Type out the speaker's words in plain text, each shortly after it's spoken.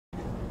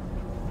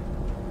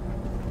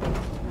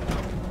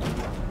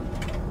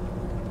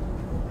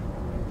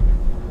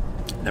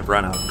I've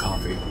run out of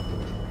coffee.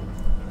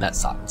 That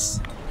sucks.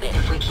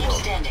 If we keep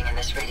standing in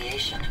this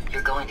radiation,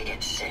 you're going to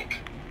get sick.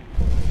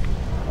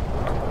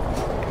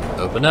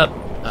 Open up.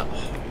 Oh.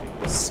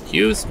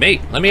 Excuse me.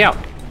 Let me out.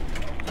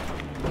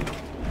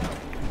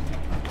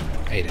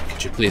 Hey,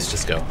 could you please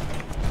just go?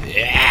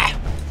 Yeah.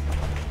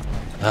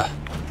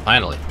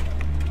 Finally.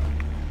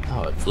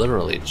 Oh, it's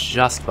literally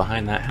just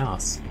behind that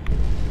house.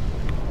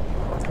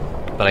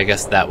 But I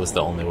guess that was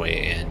the only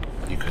way in.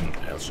 You couldn't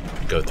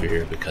go through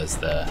here because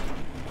the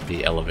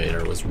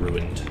elevator was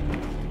ruined.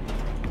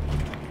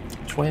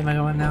 Which way am I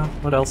going now?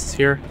 What else is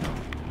here?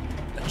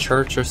 A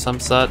church or some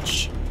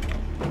such?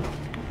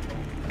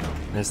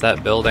 There's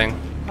that building.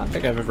 I don't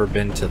think I've ever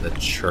been to the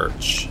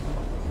church,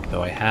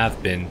 though I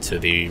have been to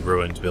the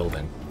ruined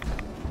building.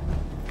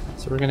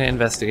 So we're gonna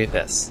investigate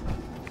this.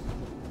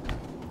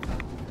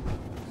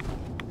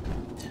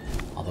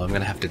 Although I'm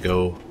gonna have to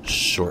go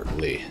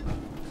shortly,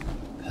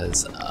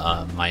 because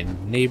my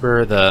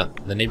neighbor, the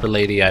neighbor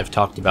lady I've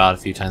talked about a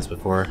few times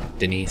before,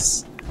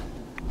 Denise,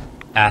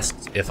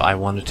 asked if I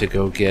wanted to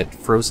go get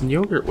frozen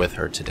yogurt with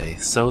her today,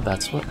 so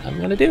that's what I'm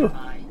gonna do.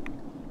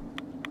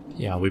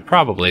 Yeah, we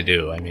probably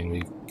do. I mean,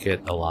 we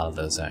get a lot of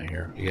those out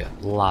here. We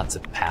get lots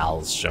of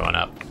pals showing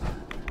up.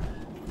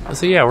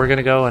 So yeah, we're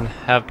gonna go and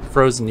have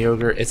frozen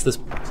yogurt. It's this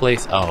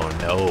place. Oh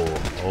no.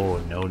 Oh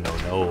no, no,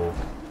 no.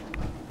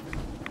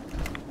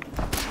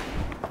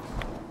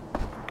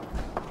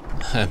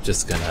 I'm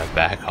just gonna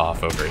back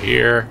off over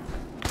here.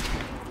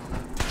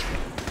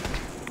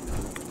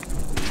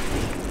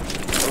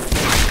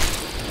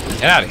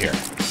 Get out of here.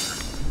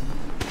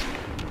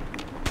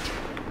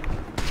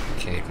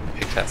 Can't even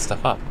pick that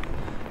stuff up.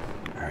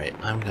 Alright,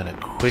 I'm gonna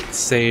quick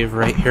save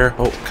right here.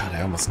 Oh god,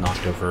 I almost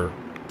knocked over.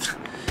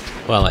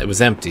 Well, it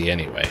was empty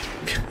anyway.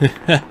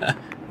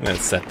 I'm gonna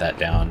set that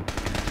down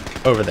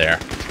over there.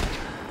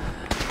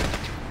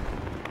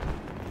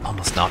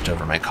 Almost knocked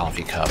over my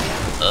coffee cup.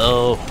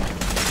 Oh.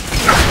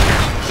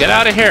 Get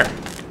out of here!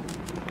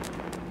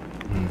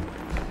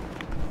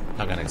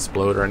 Not gonna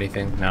explode or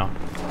anything, no?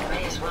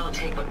 May as well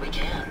take what we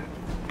can.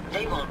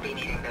 They won't be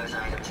needing those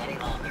items any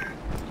longer.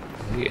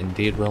 We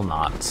indeed will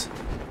not.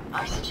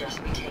 I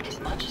suggest we take as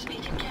much as we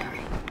can carry.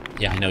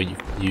 Yeah, I know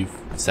you've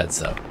said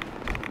so.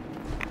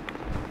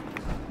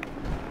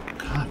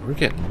 God, we're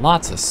getting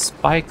lots of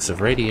spikes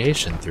of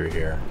radiation through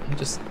here.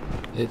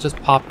 It just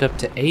popped up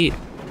to 8.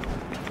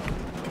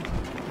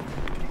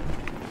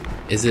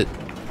 Is it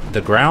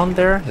the ground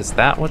there? Is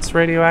that what's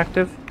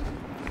radioactive?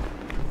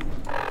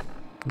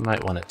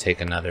 Might want to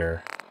take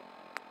another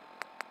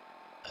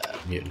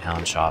mutant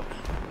hound chop.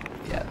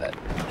 Yeah, that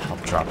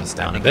helped drop us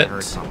down a bit.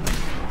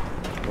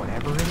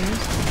 Whatever it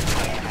is,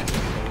 I have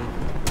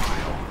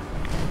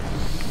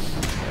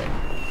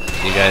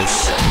You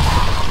guys...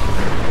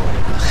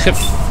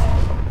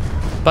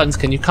 Buttons,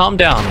 can you calm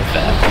down with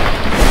that?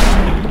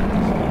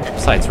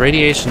 Besides,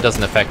 radiation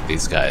doesn't affect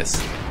these guys.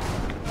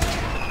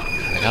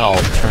 I got all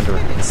turned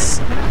around.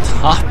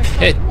 Stop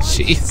it,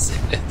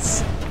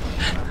 Jesus.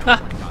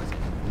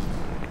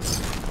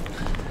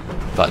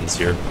 Buttons,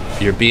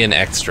 you're being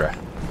extra.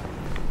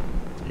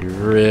 You're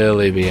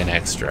really being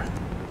extra.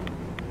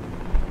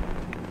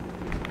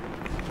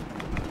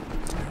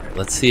 Alright,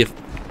 let's see if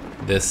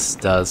this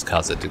does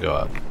cause it to go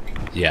up.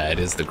 Yeah, it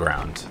is the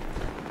ground.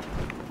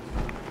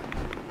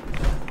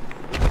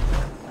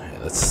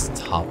 Alright, let's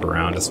hop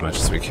around as much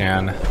as we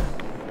can.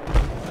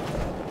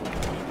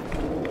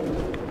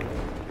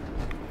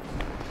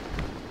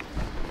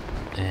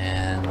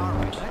 And...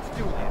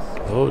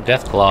 oh,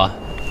 Deathclaw.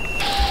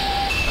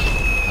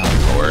 Oh,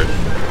 Lord.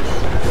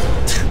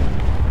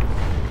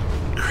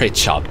 Great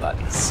job,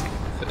 Buttons.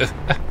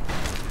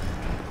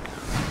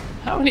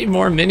 How many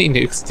more mini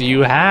nukes do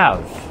you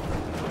have?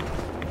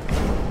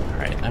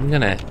 Alright, I'm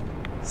gonna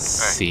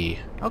see.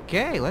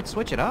 Okay, let's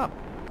switch it up.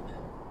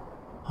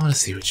 I wanna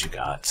see what you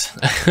got.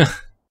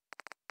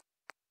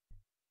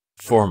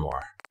 4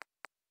 more.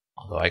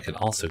 Although I could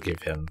also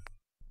give him...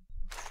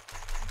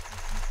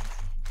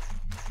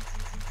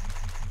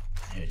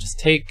 here, just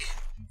take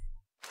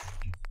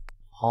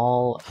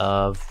all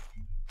of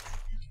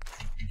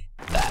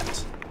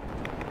that.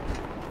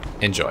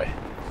 Enjoy.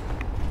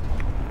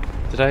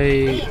 Did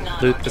I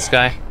loot this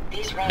guy?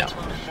 No.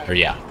 Or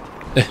yeah.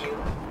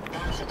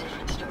 That's a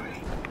different story.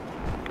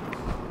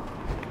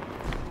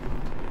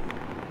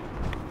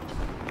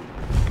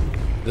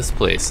 This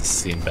place has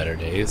seen better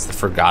days. The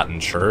Forgotten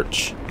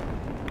Church.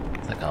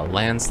 It's like a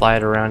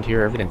landslide around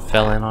here. Everything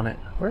fell in on it.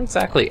 Where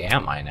exactly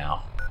am I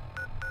now?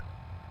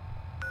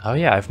 Oh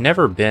yeah, I've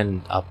never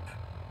been up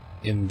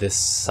in this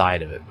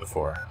side of it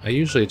before. I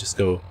usually just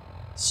go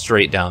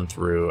straight down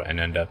through and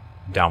end up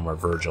down where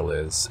Virgil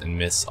is and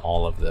miss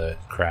all of the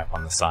crap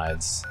on the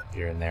sides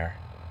here and there.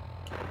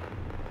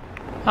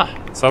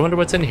 Huh, so I wonder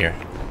what's in here.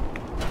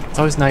 It's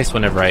always nice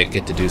whenever I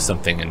get to do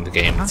something in the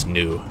game that's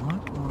new.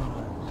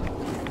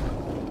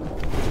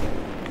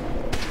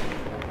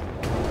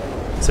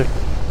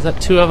 Is that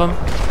 2 of them?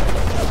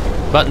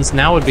 Buttons,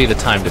 now would be the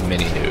time to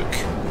mini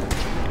nuke.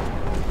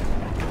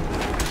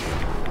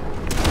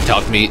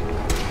 Dog meat.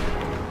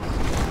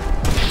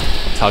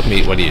 Dog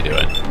meat, what are you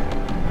doing? Okay,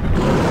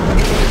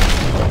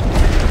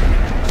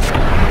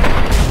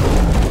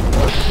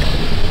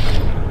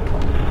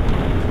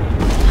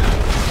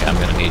 I'm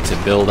gonna need to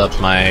build up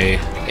my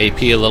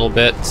AP a little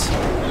bit.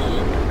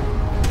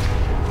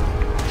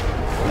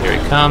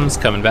 Here he comes,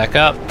 coming back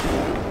up.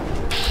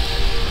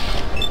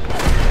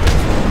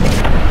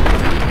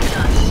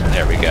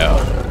 There we go.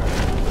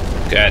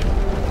 Good.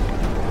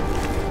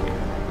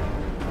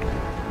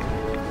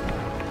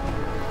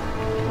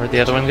 Where'd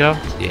the other one go?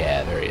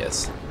 Yeah, there he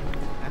is.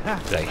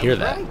 Did I hear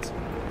that?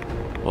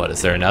 What,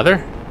 is there another?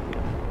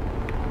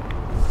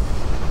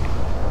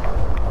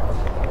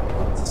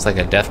 Looks like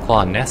a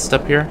Deathclaw nest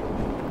up here.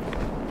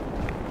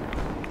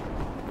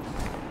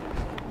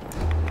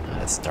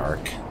 That's dark.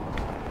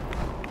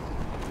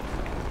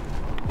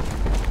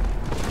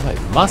 Oh,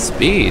 it must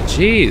be.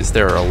 Jeez,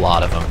 there are a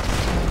lot of them.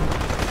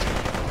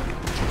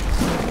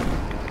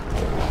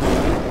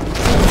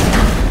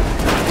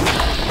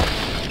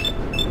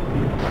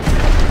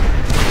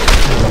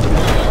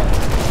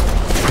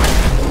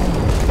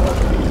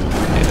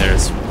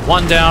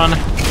 One down.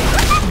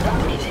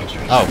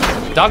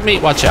 Oh, dog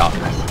meat, watch out.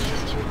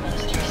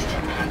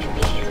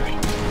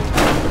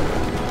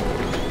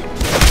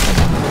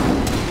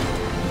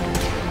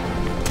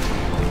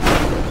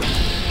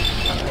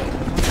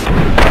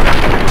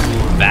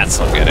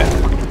 That'll get it.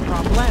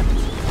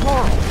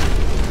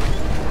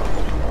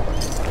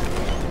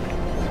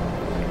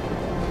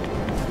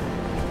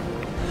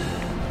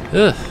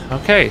 Ugh,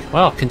 okay,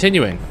 well,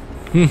 continuing.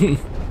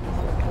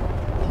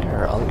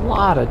 A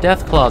lot of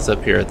Deathclaws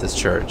up here at this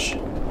church.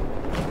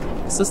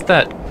 Is this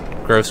that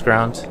gross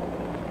ground?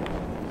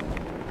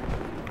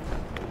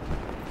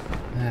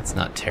 That's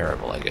not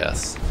terrible, I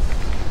guess.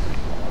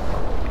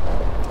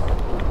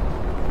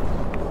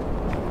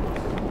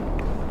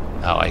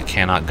 Oh, I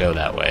cannot go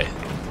that way.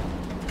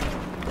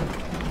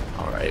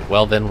 Alright,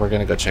 well then we're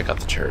gonna go check out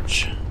the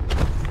church.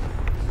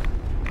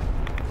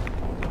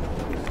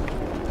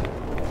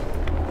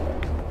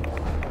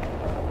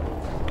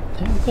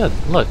 Good.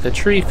 Look, the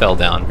tree fell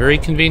down very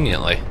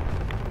conveniently.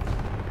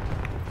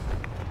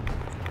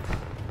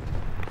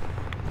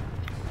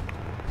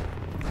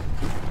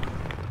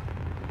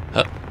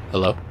 Oh,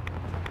 hello.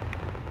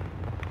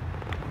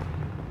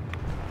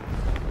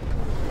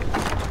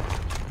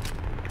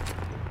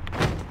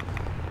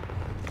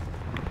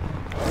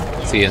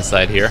 Is he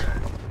inside here?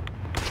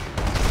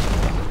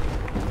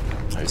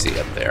 Or is he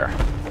up there?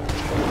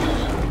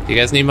 Do you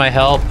guys need my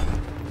help?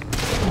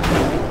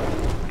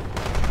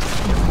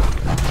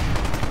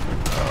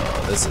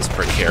 This is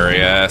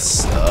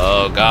precarious.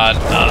 Oh god.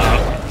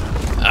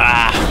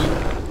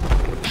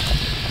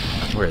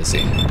 Where is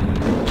he?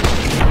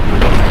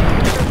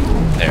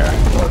 There.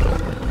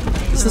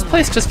 Does this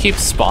place just keep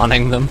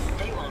spawning them?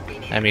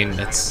 I mean,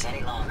 it's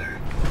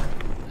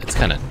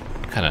kind of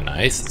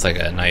nice. It's like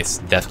a nice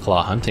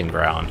Deathclaw hunting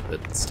ground,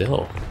 but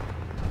still,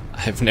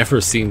 I've never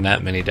seen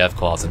that many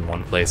Deathclaws in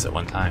one place at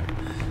one time.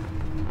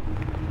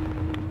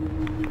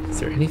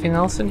 Is there anything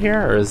else in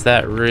here, or is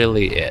that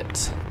really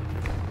it?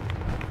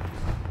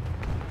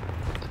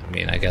 I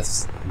mean, I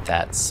guess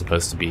that's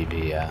supposed to be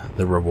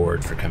the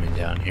reward for coming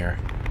down here.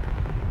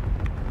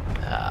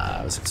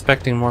 I was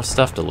expecting more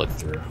stuff to look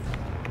through.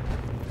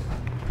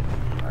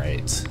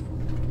 Alright.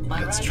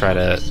 Let's try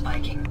to...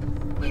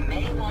 We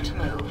may want to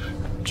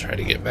move. Try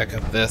to get back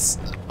up this.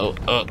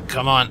 Oh,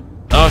 come on.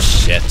 Oh,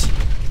 shit.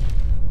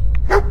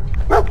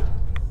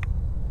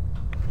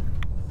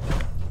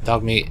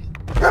 Dog meat.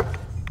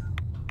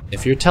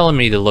 If you're telling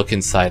me to look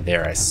inside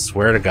there, I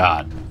swear to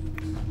God.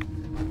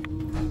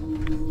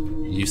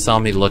 You saw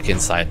me look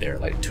inside there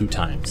like 2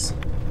 times.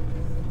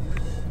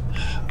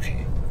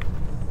 Okay.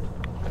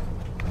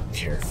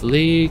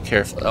 Carefully,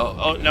 carefully.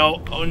 Oh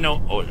no, oh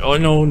no, oh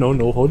no, no,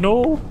 no, oh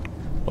no.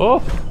 Oh,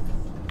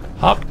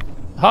 hop,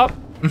 hop.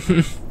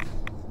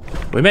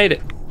 We made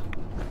it.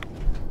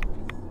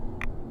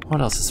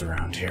 What else is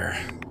around here?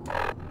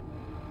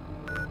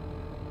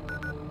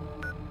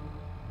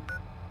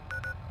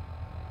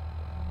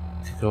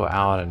 Could go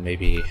out and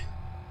maybe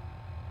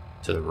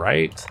to the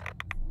right.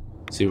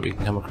 See what we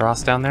can come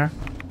across down there.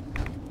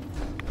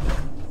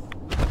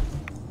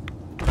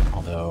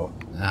 Although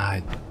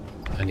I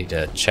need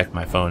to check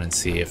my phone and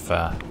see if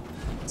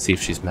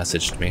she's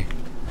messaged me.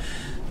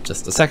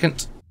 Just a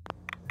second.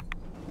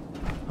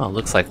 Oh, it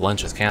looks like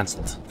lunch is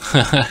canceled.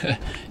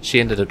 She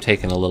ended up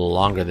taking a little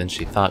longer than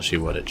she thought she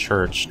would at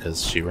church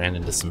because she ran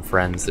into some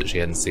friends that she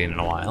hadn't seen in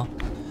a while.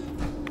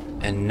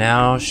 And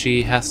now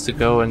she has to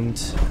go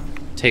and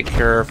take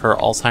care of her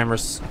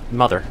Alzheimer's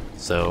mother.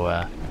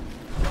 So,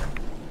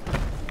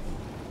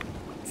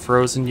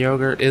 frozen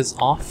yogurt is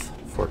off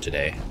for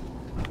today.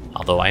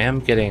 Although I am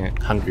getting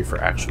hungry for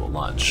actual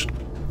lunch,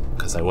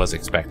 because I was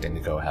expecting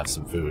to go have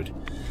some food.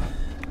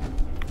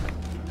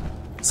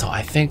 So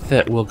I think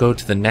that we'll go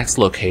to the next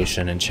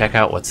location and check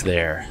out what's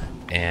there,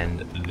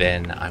 and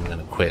then I'm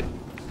gonna quit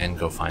and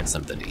go find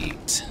something to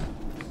eat.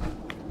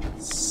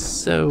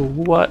 So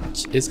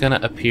what is gonna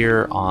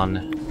appear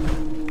on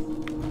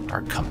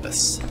our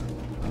compass?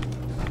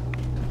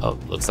 Oh,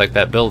 looks like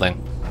that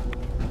building.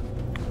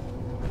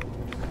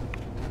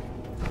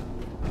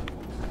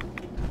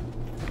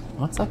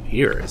 What's up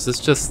here? Is this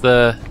just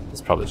the...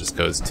 This probably just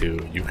goes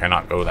to, you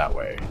cannot go that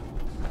way.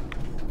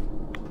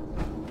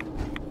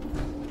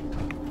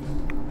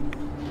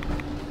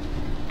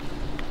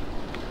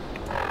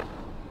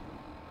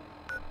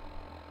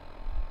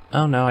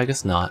 Oh no, I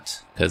guess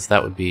not, because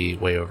that would be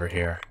way over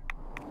here.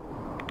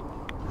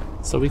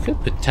 So we could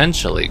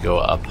potentially go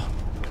up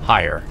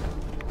higher.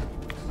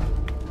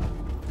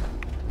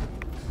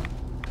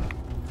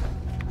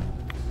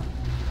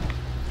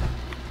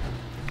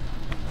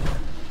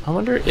 I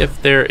wonder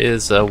if there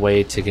is a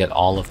way to get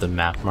all of the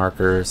map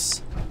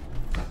markers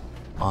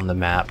on the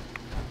map.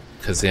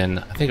 Because in,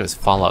 I think it was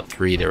Fallout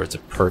 3, there was a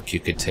perk you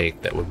could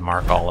take that would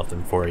mark all of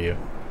them for you.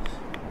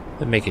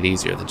 It'd make it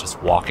easier than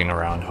just walking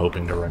around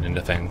hoping to run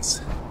into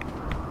things.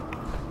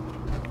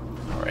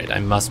 Alright, I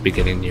must be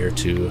getting near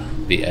to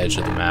the edge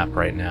of the map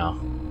right now.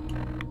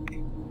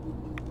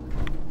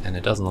 And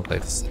it doesn't look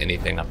like there's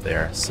anything up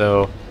there,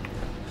 so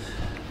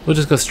we'll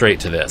just go straight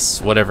to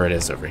this, whatever it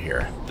is over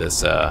here.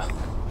 This,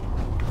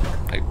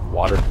 like,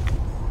 water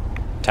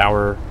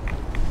tower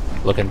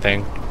looking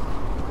thing.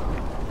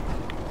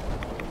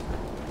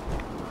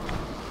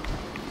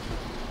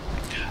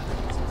 God,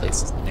 this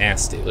place is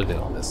nasty. Look at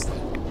all this,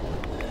 like,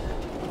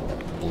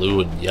 blue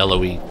and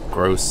yellowy,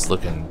 gross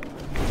looking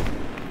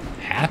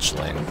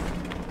hatchling.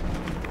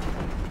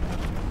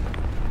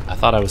 I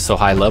thought I was so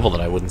high level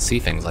that I wouldn't see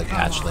things like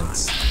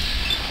hatchlings.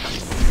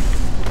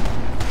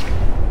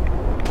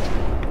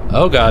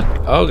 Oh god,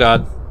 oh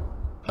god.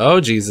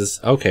 Oh Jesus.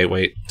 Okay,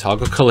 wait.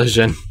 Toggle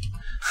collision.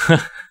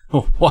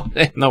 What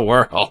in the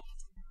world?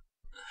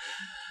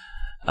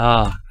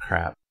 Ah,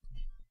 crap.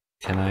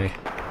 Can I?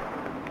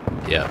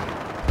 Yeah.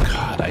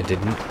 God, I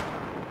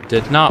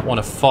did not want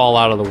to fall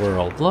out of the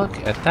world. Look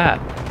at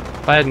that.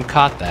 If I hadn't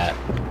caught that.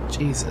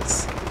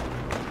 Jesus.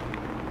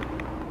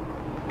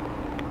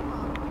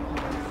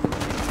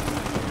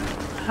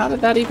 How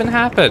did that even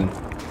happen?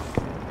 God,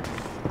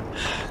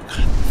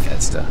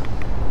 Bethesda.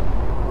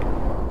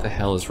 What the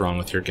hell is wrong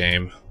with your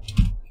game?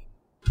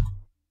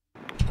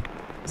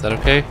 Is that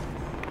okay?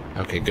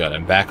 Okay, good.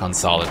 I'm back on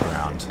solid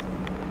ground.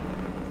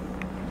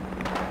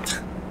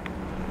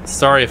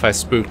 Sorry if I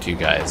spooked you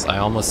guys. I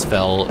almost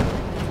fell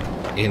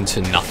into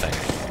nothing.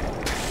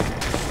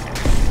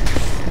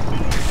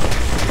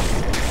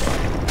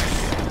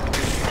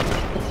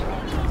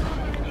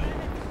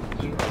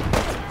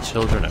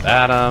 Children of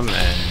Adam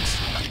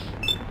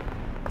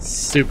and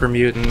super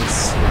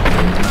mutants.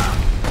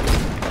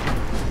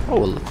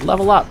 Oh,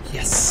 level up.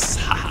 Yes.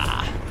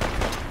 Haha.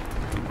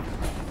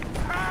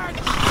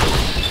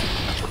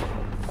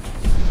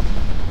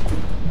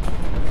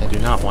 I do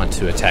not want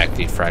to attack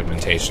the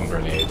fragmentation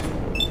grenade.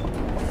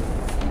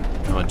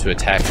 I want to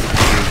attack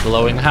the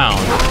glowing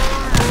hound.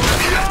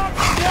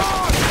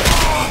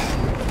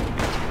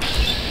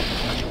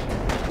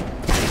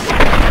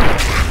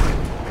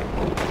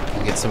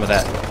 Get some of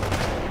that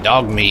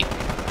dog meat.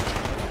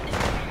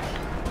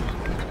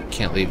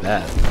 Can't leave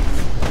that.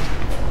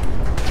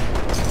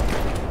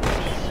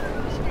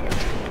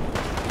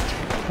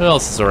 Who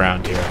else is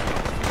around here?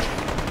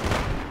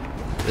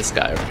 This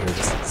guy over here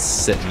just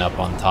sitting up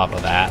on top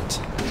of that.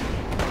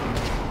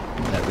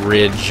 That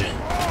ridge.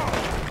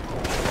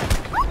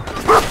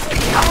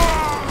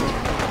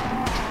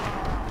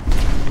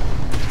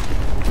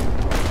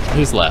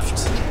 Who's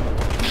left?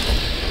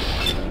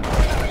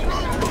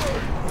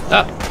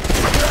 Ah!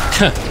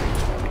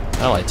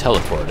 Well, I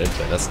teleported,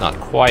 but that's not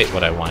quite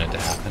what I wanted to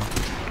happen.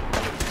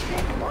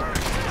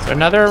 Is there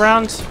another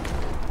around?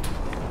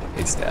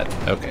 He's dead.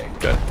 Okay,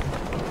 good.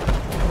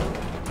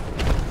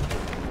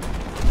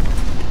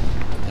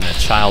 And a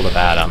child of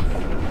Adam.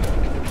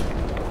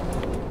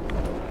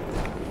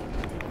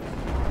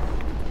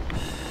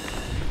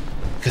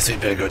 Guess we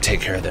better go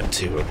take care of them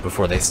too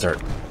before they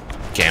start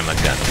gamma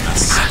gunning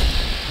us.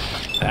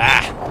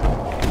 Ah!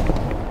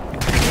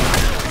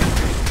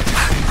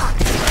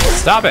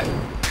 Stop it!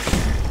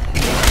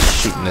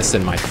 Shooting this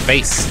in my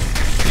face.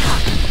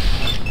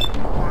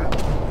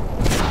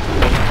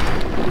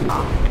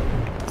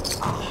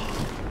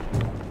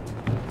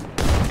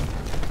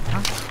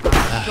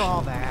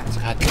 All that.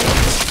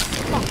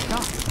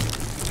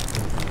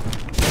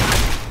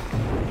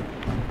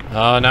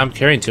 Oh, now I'm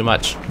carrying too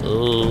much.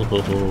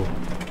 Ooh.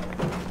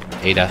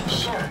 Ada,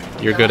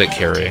 you're good at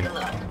carrying.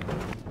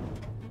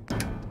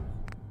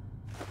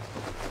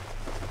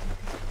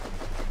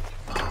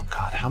 Oh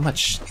god, how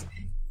much...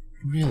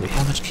 Really,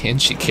 how much can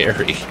she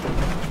carry?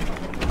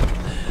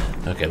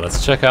 Okay,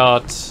 let's check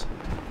out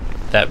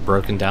that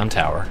broken down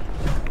tower.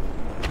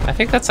 I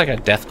think that's like a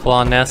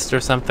Deathclaw nest or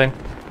something.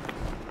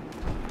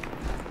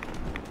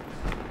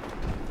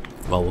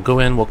 Well, we'll go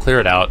in, we'll clear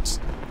it out,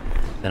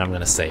 then I'm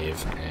gonna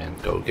save and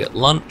go get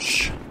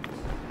lunch.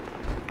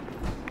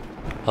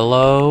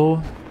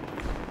 Hello?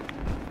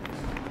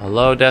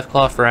 Hello,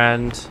 Deathclaw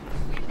friend.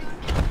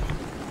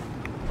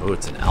 Oh,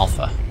 it's an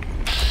alpha.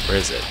 Where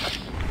is it?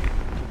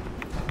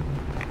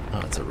 Oh,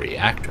 it's a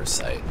reactor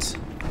site.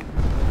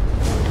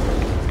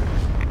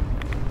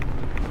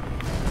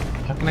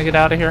 How can I get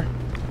out of here?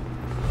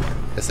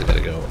 Guess I gotta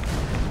go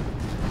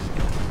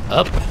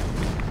up.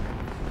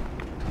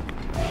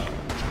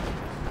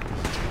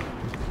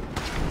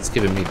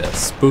 giving me the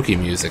spooky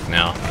music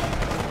now.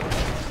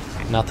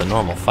 Not the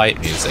normal fight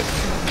music.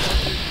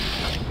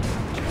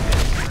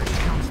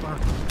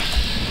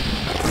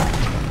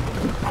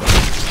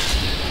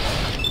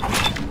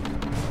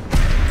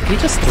 Did he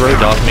just throw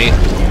dog me?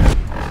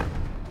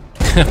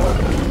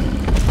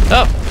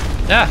 Oh!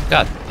 Ah,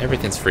 God.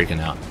 Everything's freaking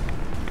out.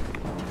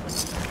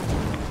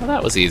 Well,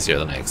 that was easier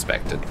than I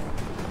expected.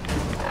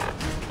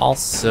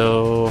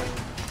 Also,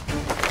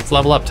 it's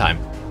level up time.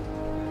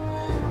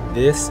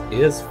 This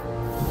is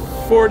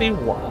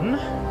 41.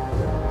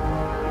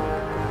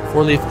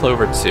 4-leaf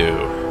clover 2.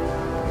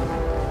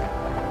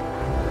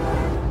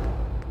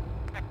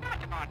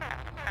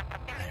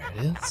 There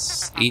it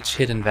is. Each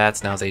hit in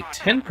VATS now has a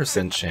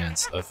 10%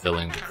 chance of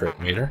filling the crit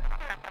meter.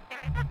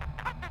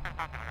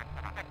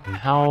 And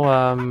how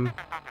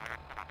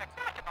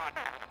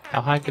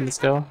high can this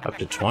go? Up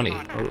to 20.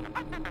 Ooh.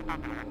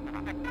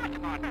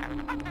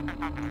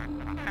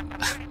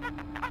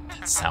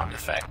 Sound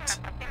effect.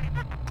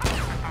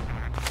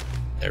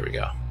 There we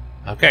go.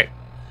 Okay.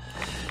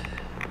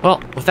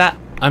 Well, with that,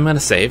 I'm gonna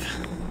save.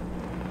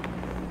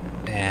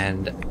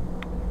 And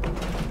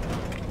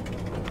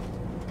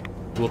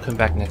we'll come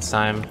back next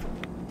time.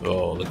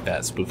 Oh, look at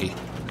that, spooky.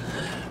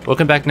 We'll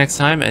come back next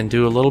time and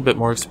do a little bit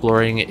more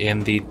exploring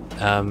in the,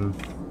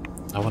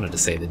 I wanted to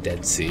say the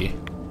Dead Sea,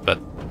 but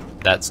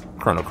that's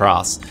Chrono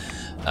Cross.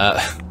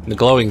 The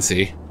Glowing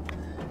Sea.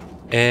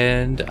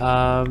 And,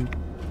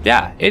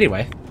 yeah,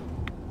 anyway.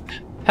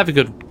 Have a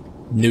good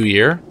new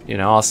year. You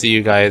know, I'll see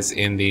you guys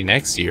in the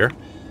next year.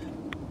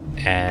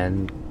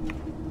 And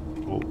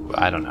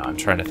I don't know, I'm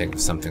trying to think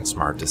of something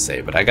smart to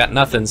say, but I got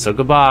nothing, so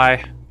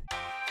goodbye.